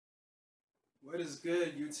What is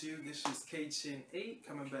good, YouTube? This is KChin8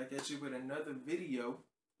 coming back at you with another video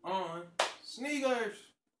on sneakers.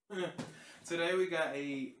 Today we got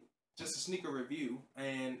just a sneaker review,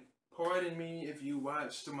 and pardon me if you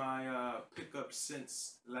watched my pickup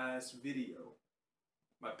since last video.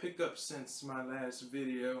 My pickup since my last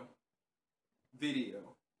video.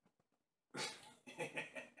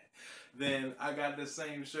 Then I got the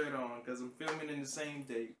same shirt on because I'm filming in the same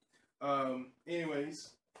day.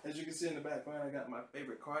 Anyways, as you can see in the background, I got my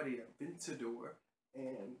favorite Cartier Ventador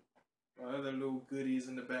and my other little goodies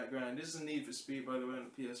in the background. This is Need for Speed, by the way, on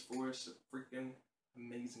the PS4. It's a freaking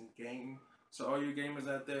amazing game. So all you gamers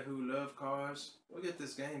out there who love cars, go get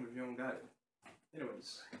this game if you don't got it.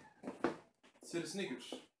 Anyways, to the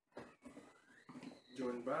sneakers.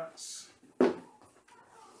 Jordan box.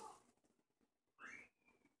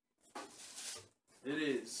 It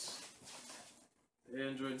is the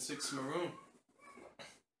Air Jordan 6 Maroon.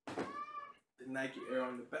 The Nike Air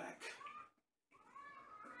on the back.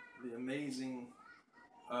 The amazing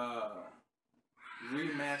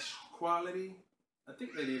rematch quality. I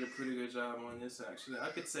think they did a pretty good job on this, actually. I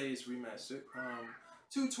could say it's remastered.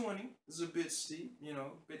 220 is a bit steep, you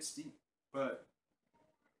know, a bit steep, but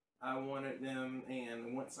I wanted them,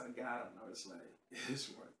 and once I got them, I was like, it's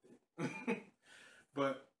worth it.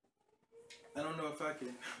 But I don't know if I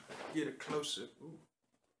can get it closer.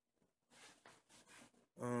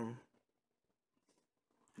 Ooh.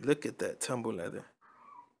 Look at that tumble leather.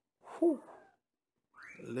 Whew.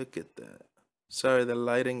 Look at that. Sorry, the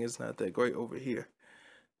lighting is not that great over here,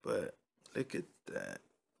 but look at that.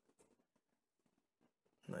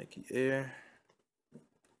 Nike Air.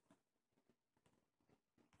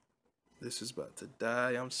 This is about to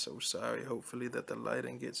die. I'm so sorry. Hopefully that the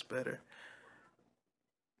lighting gets better.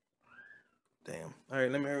 Damn. All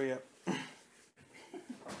right, let me hurry up.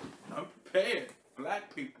 I'm prepared.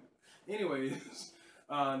 Black people. Anyways,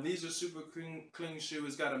 these are super clean shoes.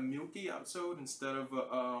 It's got a milky outsole instead of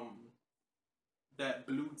that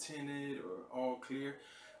blue tinted or all clear.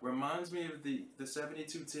 Reminds me of the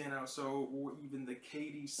 7210 outsole or even the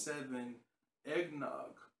KD7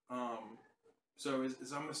 eggnog. So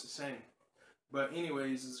it's almost the same. But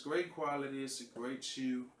anyways, it's great quality. It's a great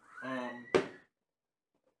shoe.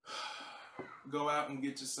 Go out and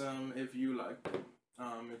get you some if you like them.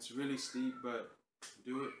 It's really steep, but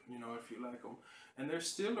do it, you know, if you like them. And they're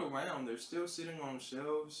still around. They're still sitting on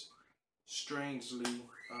shelves. Strangely,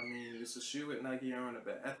 I mean, it's a shoe with Nike Air on the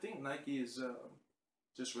back. I think Nike is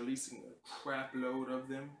just releasing a crap load of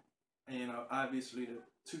them. And obviously the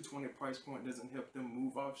 220 price point doesn't help them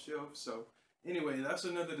move off shelf. So anyway, that's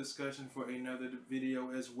another discussion for another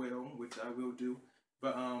video as well, which I will do.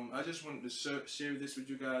 But I just wanted to share this with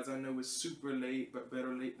you guys. I know it's super late, but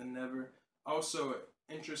better late than never. Also,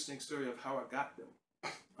 an interesting story of how I got them.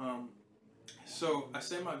 So I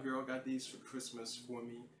say my girl got these for Christmas for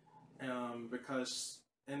me because,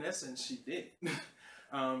 in essence, she did.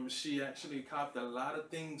 She actually copped a lot of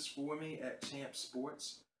things for me at Champ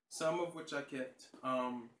Sports, some of which I kept.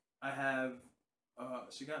 I have,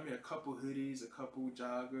 she got me a couple hoodies, a couple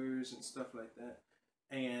joggers, and stuff like that.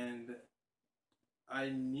 And I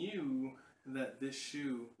knew that this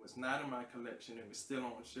shoe was not in my collection. It was still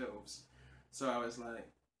on shelves. So I was like,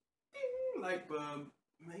 ding, light bulb,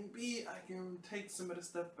 maybe I can take some of the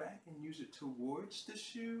stuff back and use it towards the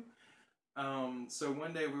shoe. So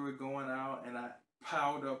one day we were going out and I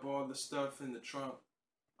piled up all the stuff in the trunk.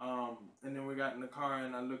 And then we got in the car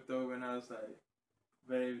and I looked over and I was like,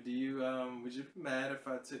 babe, would you be mad if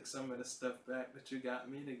I took some of the stuff back that you got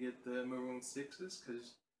me to get the Maroon 6s?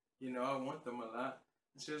 Because, you know, I want them a lot.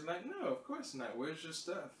 And she was like, no, of course not. Where's your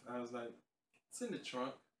stuff? I was like, it's in the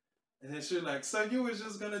trunk. And then she was like, so you was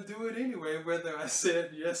just going to do it anyway, whether I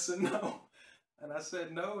said yes or no. And I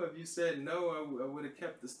said no. If you said no, I would have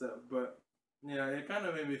kept the stuff. But, you know, it kind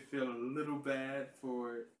of made me feel a little bad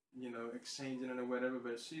for, you know, exchanging it or whatever.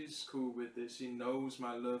 But she's cool with it. She knows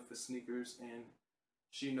my love for sneakers, and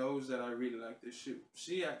she knows that I really like this shoe.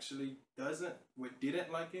 She actually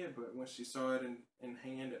didn't like it, but when she saw it in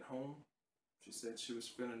hand at home, she said she was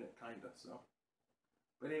feeling it, kind of, so.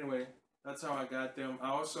 But anyway, that's how I got them. I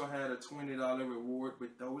also had a $20 reward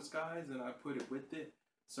with those guys, and I put it with it.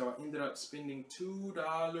 So I ended up spending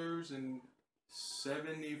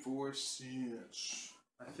 $2.74,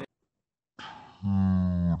 I think.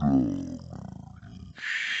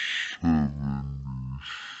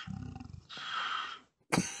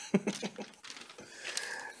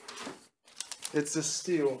 It's a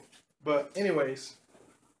steal. But anyways,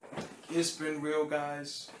 it's been real,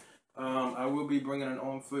 guys. I will be bringing an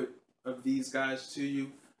on foot of these guys to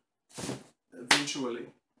you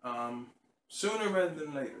eventually. Sooner rather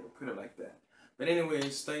than later, put it like that. But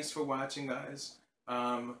anyways, thanks for watching, guys.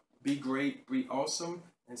 Be great, be awesome,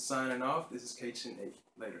 and signing off. This is K8.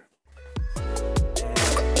 Later.